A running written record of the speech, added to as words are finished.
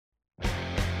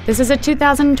This is a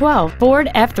 2012 Ford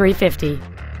F-350.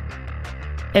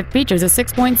 It features a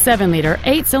 6.7-liter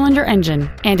 8-cylinder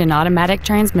engine and an automatic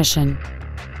transmission.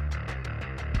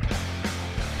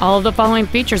 All of the following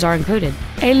features are included: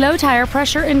 a low tire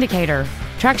pressure indicator,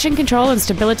 traction control and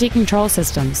stability control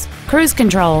systems, cruise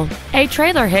control, a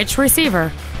trailer hitch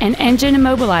receiver, an engine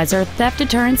immobilizer theft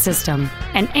deterrent system,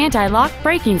 an anti-lock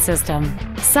braking system,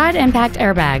 side impact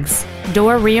airbags,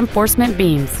 door reinforcement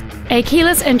beams, a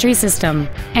keyless entry system,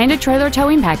 and a trailer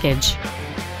towing package.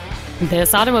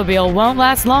 This automobile won't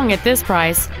last long at this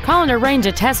price. Call and arrange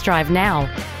a test drive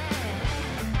now.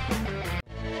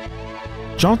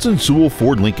 Johnson Sewell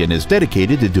Ford Lincoln is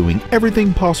dedicated to doing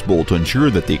everything possible to ensure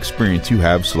that the experience you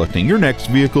have selecting your next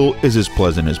vehicle is as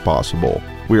pleasant as possible.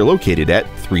 We are located at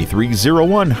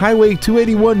 3301 Highway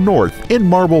 281 North in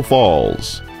Marble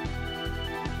Falls.